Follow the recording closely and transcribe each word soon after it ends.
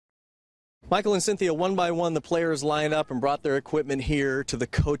Michael and Cynthia, one by one, the players lined up and brought their equipment here to the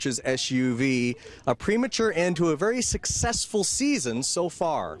coach's SUV. A premature end to a very successful season so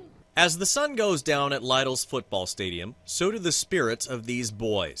far. As the sun goes down at Lytle's football stadium, so do the spirits of these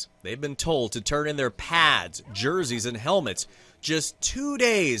boys. They've been told to turn in their pads, jerseys, and helmets just 2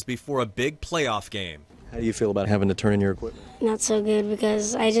 days before a big playoff game. How do you feel about having to turn in your equipment? Not so good,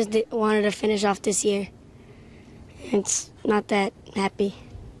 because I just wanted to finish off this year. It's not that happy.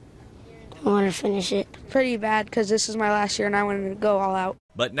 I want to finish it. Pretty bad, because this is my last year and I wanted to go all out.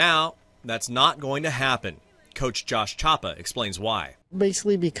 But now, that's not going to happen. Coach Josh Chapa explains why.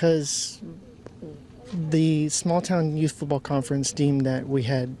 Basically because the Small Town Youth Football Conference deemed that we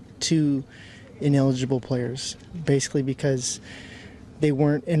had 2 ineligible players, basically because they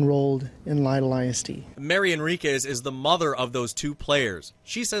weren't enrolled in Lytle ISD. Mary Enriquez is the mother of those 2 players.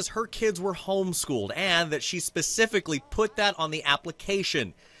 She says her kids were homeschooled and that she specifically put that on the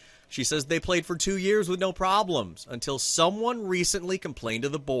application. She says they played for 2 years with no problems until someone recently complained to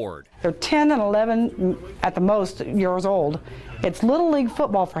the board. They're 10 and 11 at the most years old. It's Little League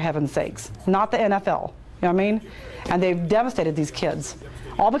football, for heaven's sakes, not the NFL. You know what I mean? And they've devastated these kids,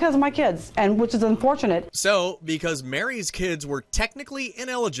 all because of my kids, and which is unfortunate. So, because Mary's kids were technically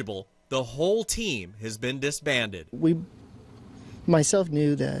ineligible, the whole team has been disbanded. Myself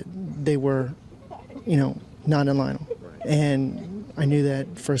knew that they were, not in Lytle. And I knew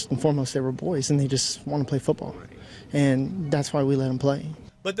that first and foremost they were boys and they just want to play football. And that's why we let them play.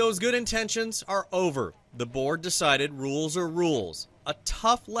 But those good intentions are over. The board decided rules are rules. A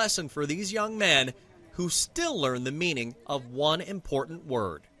tough lesson for these young men who still learn the meaning of one important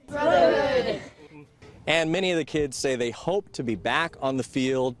word. Brotherhood. And many of the kids say they hope to be back on the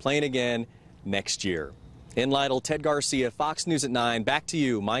field playing again next year. In Lytle, Ted Garcia, Fox News at 9. Back to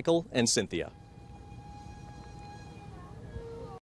you, Michael and Cynthia.